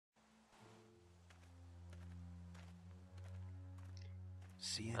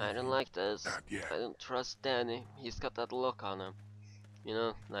See I don't anything? like this. Not yet. I don't trust Danny. He's got that look on him. You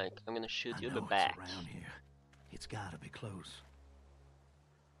know, like, I'm gonna shoot I you in the know it's back. around here. It's gotta be close.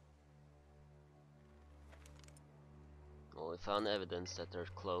 Well, we found evidence that they're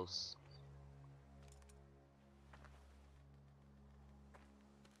close.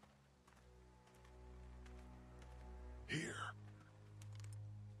 Here.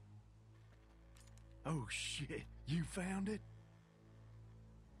 Oh shit, you found it?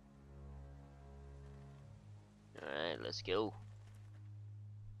 Alright, let's go.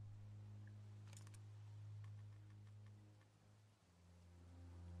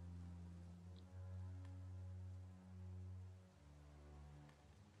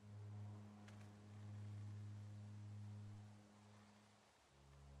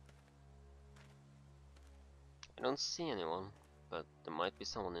 I don't see anyone, but there might be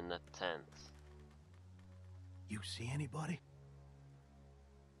someone in that tent. You see anybody?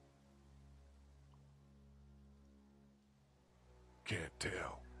 Can't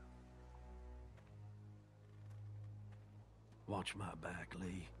tell. Watch my back,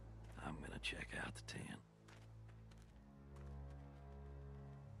 Lee. I'm gonna check out the tent.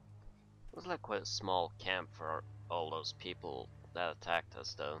 It was like quite a small camp for all those people that attacked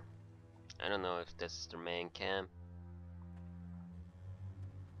us though. I don't know if this is their main camp.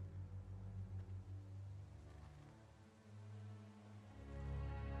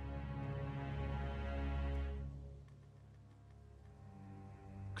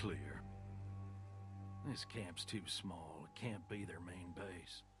 Clear. This camp's too small. It can't be their main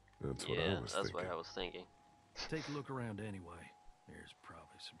base. That's what I Yeah, was that's thinking. what I was thinking. Take a look around anyway. There's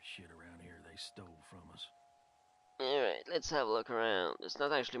probably some shit around here they stole from us. Alright, let's have a look around. There's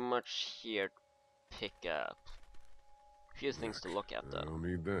not actually much here to pick up. Few things to look at I though. don't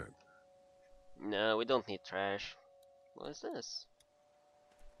need that. No, we don't need trash. What is this?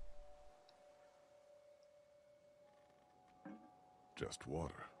 Just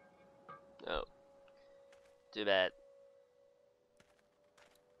water. Oh. Too bad.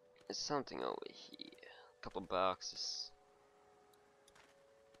 There's something over here. A couple boxes.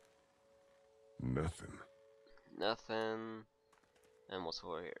 Nothing. Nothing. And what's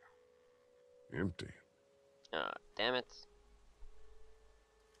over here? Empty. Ah, damn it.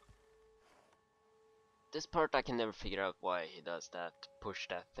 This part I can never figure out why he does that. Push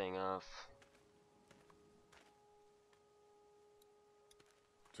that thing off.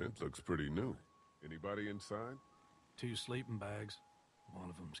 Tent looks pretty new. Anybody inside? 2 sleeping bags. One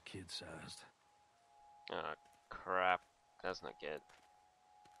of them's kid-sized. Ah, crap. That's not good.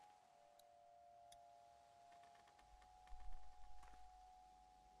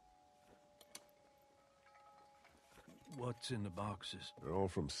 What's in the boxes? They're all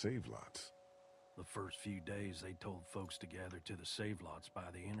from save lots. The first few days they told folks to gather to the save lots by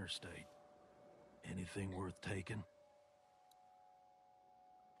the interstate. Anything worth taking?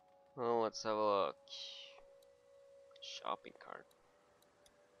 Well, let's have a look. Shopping cart.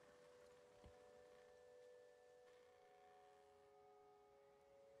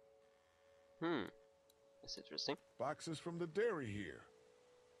 That's interesting. Boxes from the dairy here.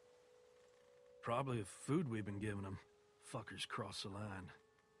 Probably the food we've been giving them. Fuckers cross the line.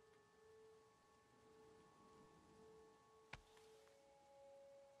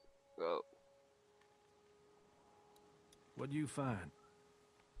 Whoa, What'd you find?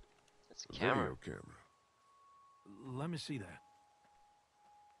 it's A a camera. video camera. Let me see that.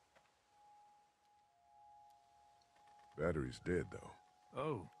 Battery's dead though.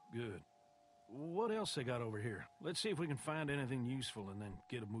 Oh, good. What else they got over here? Let's see if we can find anything useful and then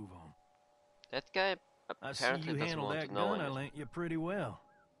get a move on. That guy I see apparently you doesn't handled want that to know gun I anything. lent you pretty well.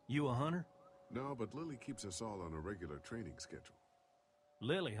 You a hunter? No, but Lily keeps us all on a regular training schedule.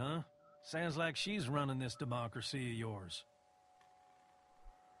 Lily, huh? Sounds like she's running this democracy of yours.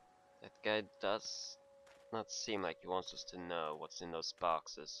 That guy does not seem like he wants us to know what's in those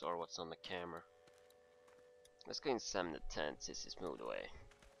boxes or what's on the camera. Let's go examine the tent since he's moved away.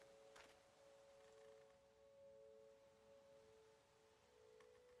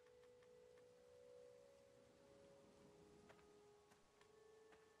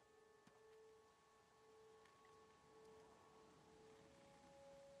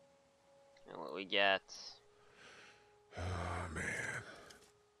 And what we get? Oh man.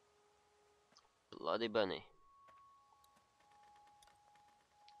 Bloody bunny.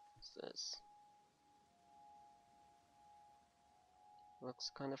 What's this?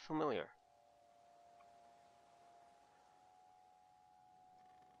 Looks kind of familiar.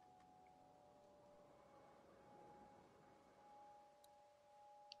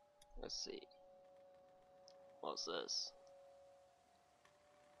 Let's see. What's this?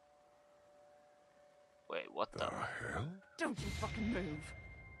 Wait, what The the? hell? Don't you fucking move.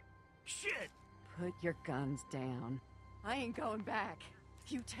 Shit! Put your guns down. I ain't going back.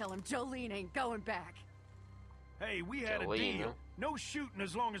 You tell him Jolene ain't going back. Hey, we had a Jolene, deal. huh? No shooting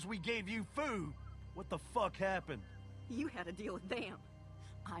as long as we gave you food. What the fuck happened? You had a deal with them.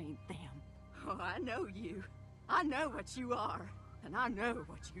 I ain't them. Oh, I know you. I know what you are. And I know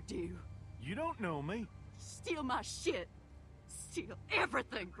what you do. You don't know me. Steal my shit. Steal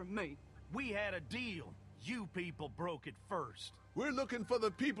everything from me. We had a deal. You people broke it first. We're looking for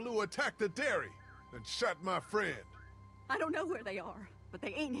the people who attacked the dairy and shot my friend. I don't know where they are, but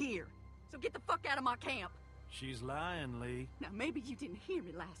they ain't here. So get the fuck out of my camp. She's lying, Lee. Now, maybe you didn't hear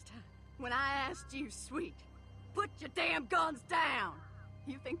me last time. When I asked you, sweet, put your damn guns down.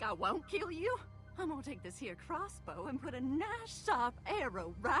 You think I won't kill you? I'm gonna take this here crossbow and put a nice sharp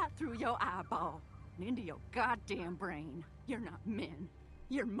arrow right through your eyeball and into your goddamn brain. You're not men.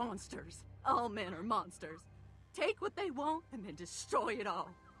 You're monsters. All men are monsters. Take what they want and then destroy it all.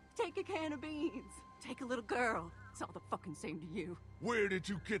 Take a can of beans. Take a little girl. It's all the fucking same to you. Where did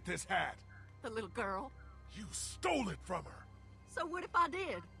you get this hat? The little girl. You stole it from her. So what if I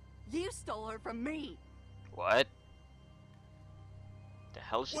did? You stole her from me. What? The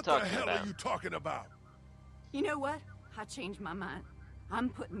hell is she What the talking hell about? are you talking about? You know what? I changed my mind. I'm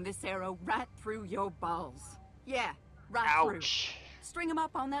putting this arrow right through your balls. Yeah, right through. Ouch. String them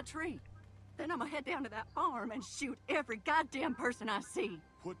up on that tree. Then I'm gonna head down to that farm and shoot every goddamn person I see.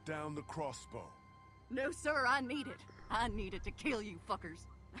 Put down the crossbow. No, sir, I need it. I need it to kill you fuckers.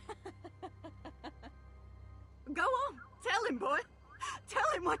 Go on, tell him, boy. Tell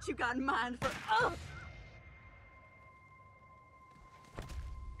him what you got in mind for us.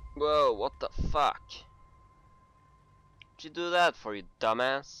 Whoa, what the fuck? What'd you do that for, you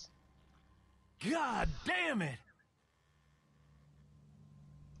dumbass? God damn it!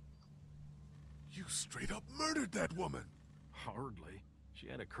 You straight up murdered that woman. Hardly. She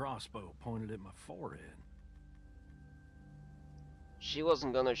had a crossbow pointed at my forehead. She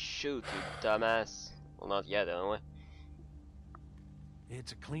wasn't gonna shoot, you dumbass. Well, not yet, anyway.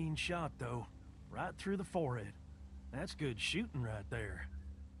 It's a clean shot, though. Right through the forehead. That's good shooting right there.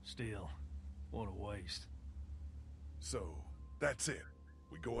 Still, what a waste. So, that's it.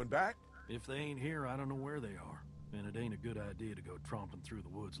 We going back? If they ain't here, I don't know where they are. And it ain't a good idea to go tromping through the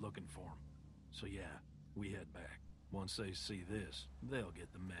woods looking for them. So yeah, we head back. Once they see this, they'll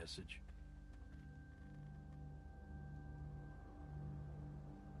get the message.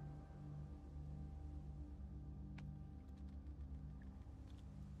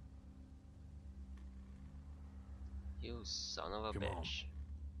 You son of a Come on. bitch.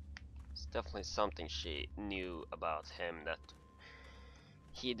 It's definitely something she knew about him that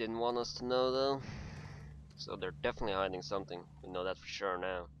he didn't want us to know, though. So they're definitely hiding something. We know that for sure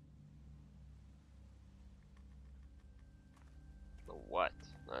now. But what?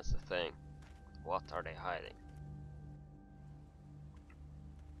 That's the thing. What are they hiding?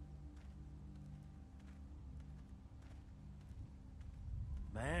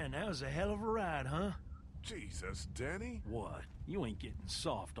 Man, that was a hell of a ride, huh? Jesus, Danny. What? You ain't getting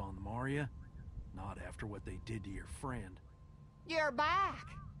soft on them, are ya? Not after what they did to your friend. You're back.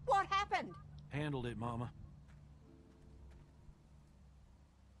 What happened? Handled it, Mama.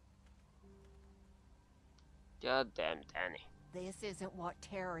 God damn Danny. This isn't what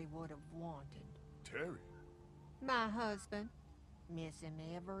Terry would have wanted. Terry. My husband. Miss him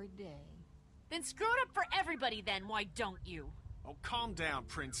every day. Then screw it up for everybody then, why don't you? Oh, calm down,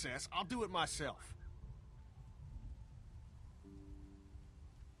 princess. I'll do it myself.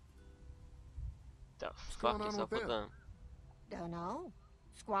 The going fuck on is with up with them? them? Dunno.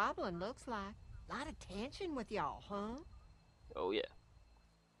 Squabbling looks like. Lot of tension with y'all, huh? Oh yeah.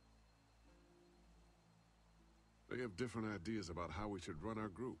 They have different ideas about how we should run our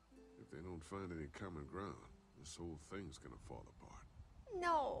group. If they don't find any common ground, this whole thing's gonna fall apart.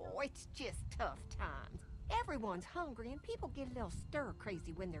 No, it's just tough times. Everyone's hungry and people get a little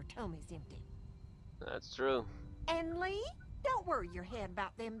stir-crazy when their tummy's empty. That's true. And Lee, don't worry your head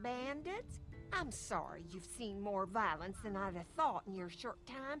about them bandits. I'm sorry you've seen more violence than I'd have thought in your short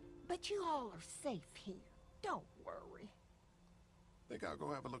time, but you all are safe here. Don't worry. Think I'll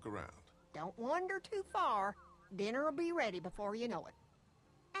go have a look around. Don't wander too far. Dinner will be ready before you know it.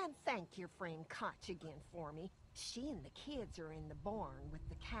 And thank your friend Koch again for me. She and the kids are in the barn with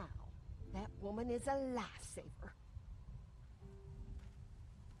the cow. That woman is a lifesaver.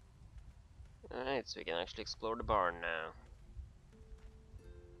 Alright, so we can actually explore the barn now.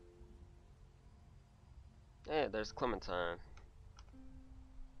 Hey, there's Clementine.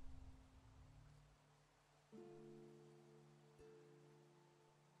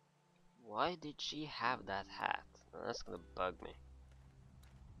 Why did she have that hat? That's gonna bug me.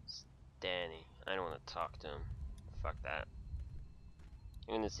 It's Danny. I don't want to talk to him. Fuck that.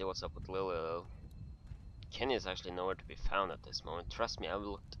 I'm gonna see what's up with Lily though. Kenny is actually nowhere to be found at this moment. Trust me, I've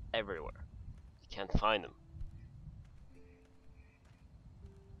looked everywhere. You can't find him.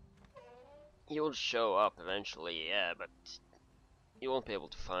 He will show up eventually, yeah, but you won't be able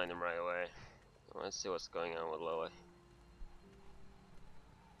to find him right away. Let's see what's going on with Lily.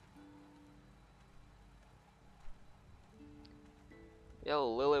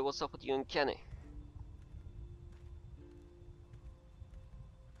 Yo, Lily, what's up with you and Kenny?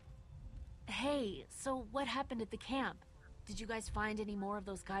 Hey, so what happened at the camp? Did you guys find any more of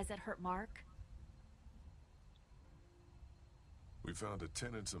those guys that hurt Mark? We found a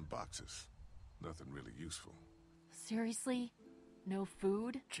tent and some boxes. Nothing really useful. Seriously? No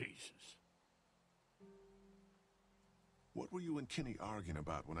food? Jesus. What were you and Kenny arguing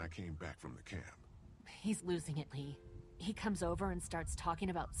about when I came back from the camp? He's losing it, Lee. He comes over and starts talking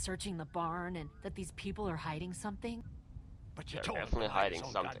about searching the barn and that these people are hiding something. But you They're told him definitely to mind hiding his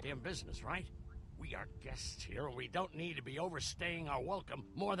own something. goddamn business, right? We are guests here, and we don't need to be overstaying our welcome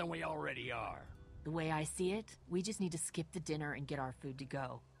more than we already are. The way I see it, we just need to skip the dinner and get our food to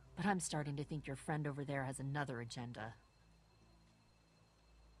go. But I'm starting to think your friend over there has another agenda.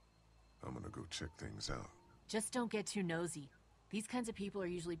 I'm gonna go check things out. Just don't get too nosy. These kinds of people are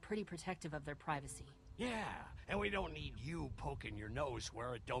usually pretty protective of their privacy. Yeah, and we don't need you poking your nose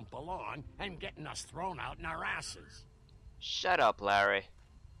where it don't belong and getting us thrown out in our asses. Shut up, Larry.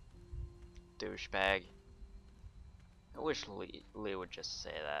 Douchebag. I wish Lee would just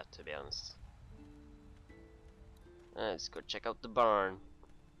say that, to be honest. Let's go check out the barn.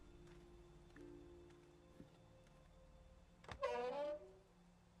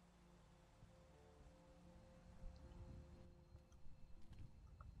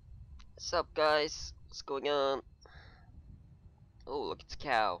 What's up, guys? What's going on? Oh, look, it's a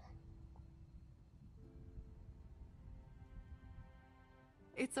cow.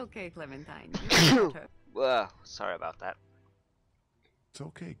 It's okay, Clementine. You can hurt her. Whoa, sorry about that. It's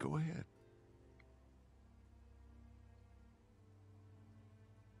okay, go ahead.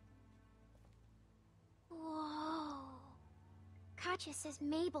 Whoa. Katjaa says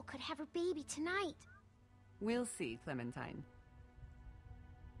Mabel could have her baby tonight. We'll see, Clementine.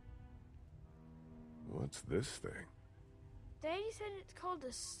 What's this thing? Daddy said it's called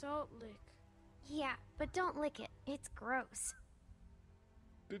a salt lick. Yeah, but don't lick it. It's gross.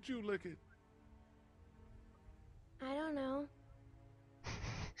 Did you lick it? I don't know.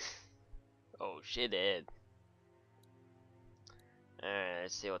 Oh, she did. Alright,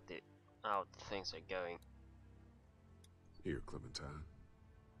 let's see what how things are going. Here, Clementine.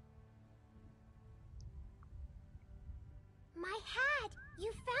 My hat!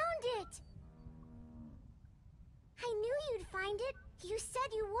 You found it! I knew you'd find it. You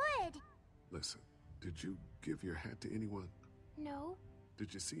said you would. Listen, did you give your hat to anyone? No,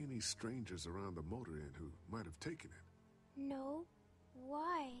 Did you see any strangers around the motor inn who might have taken it? no.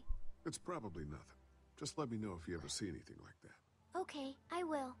 Why? It's probably nothing. Just let me know if you ever see anything like that. Okay, I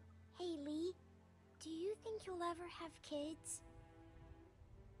will. Hey, Lee. Do you think you'll ever have kids?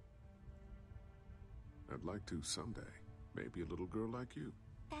 I'd like to someday. Maybe a little girl like you.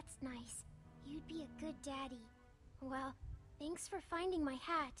 That's nice. You'd be a good daddy. Well, thanks for finding my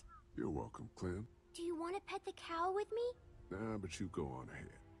hat. You're welcome, Clem. Do you want to pet the cow with me? Nah, but you go on ahead.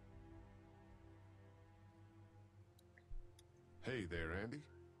 Hey there, Andy.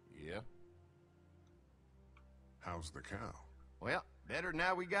 Yeah? How's the cow? Well, better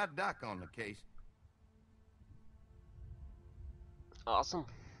now we got Doc on the case. Awesome.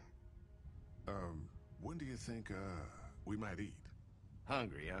 When do you think, we might eat?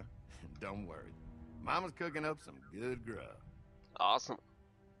 Hungry, huh? Don't worry. Mama's cooking up some good grub. Awesome.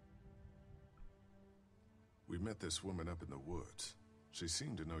 We met this woman up in the woods. She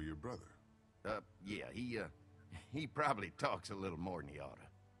seemed to know your brother. Yeah, he probably talks a little more than he oughta.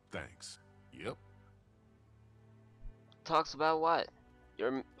 Thanks. Yep. Talks about what?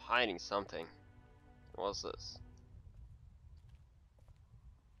 You're hiding something. What's this?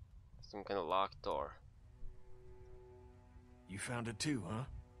 Some kind of locked door. You found it too, huh?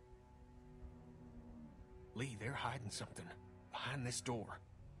 Lee, they're hiding something behind this door.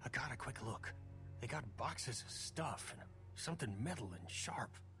 I got a quick look. They got boxes of stuff and something metal and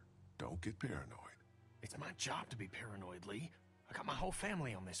sharp. Don't get paranoid. It's my job to be paranoid, Lee. I got my whole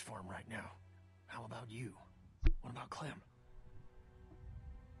family on this farm right now. How about you? What about Clem?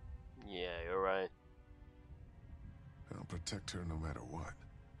 Yeah, you're right. I'll protect her no matter what.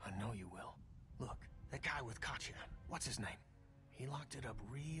 I know you will. Look, that guy with Katjaa, what's his name? He locked it up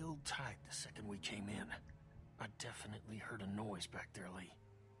real tight the second we came in. I definitely heard a noise back there, Lee.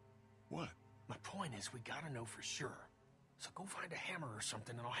 What? My point is, we gotta know for sure. So go find a hammer or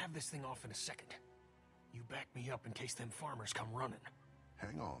something, and I'll have this thing off in a second. You back me up in case them farmers come running.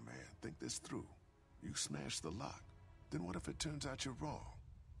 Hang on, man. Think this through. You smashed the lock. Then what if it turns out you're wrong?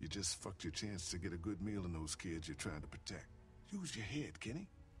 You just fucked your chance to get a good meal in those kids you're trying to protect. Use your head, Kenny.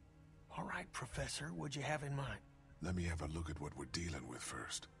 All right, Professor, what'd you have in mind? Let me have a look at what we're dealing with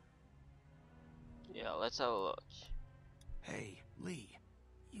first. Yeah, let's have a look. Hey, Lee,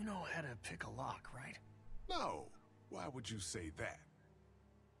 you know how to pick a lock, right? No. Why would you say that?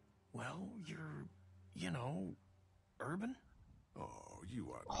 Well, you're, you know, urban? Oh,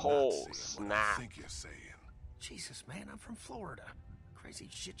 you are Oh, not saying what I think you're saying. Jesus, man, I'm from Florida. Crazy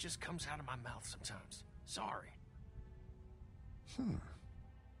shit just comes out of my mouth sometimes. Sorry.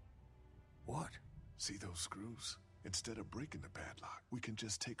 What? See those screws? Instead of breaking the padlock, we can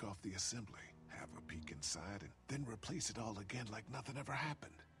just take off the assembly, have a peek inside, and then replace it all again like nothing ever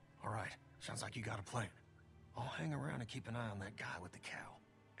happened. All right, sounds like you got a plan. I'll hang around and keep an eye on that guy with the cow.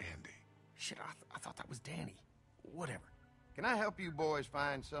 Andy. Shit, I thought that was Danny. Whatever. Can I help you boys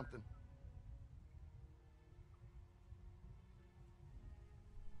find something?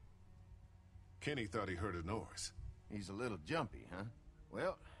 Kenny thought he heard a noise. He's a little jumpy, huh?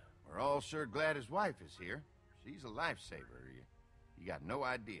 Well, we're all sure glad his wife is here. She's a lifesaver. You got no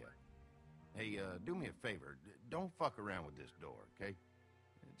idea. Hey, do me a favor. Don't fuck around with this door, okay?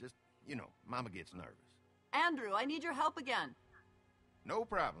 Just, you know, Mama gets nervous. Andrew, I need your help again. No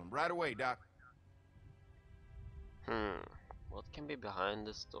problem. Right away, Doc. What can be behind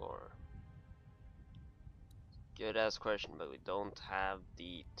this door? Good ass question, but we don't have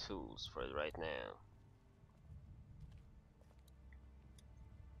the tools for it right now.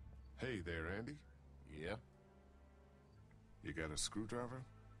 Hey there, Andy. Yeah? You got a screwdriver?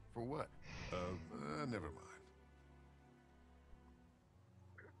 For what? Never mind.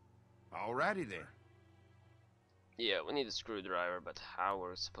 Alrighty then. Yeah, we need a screwdriver, but how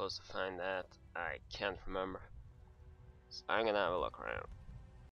we're supposed to find that, I can't remember. So I'm gonna have a look around.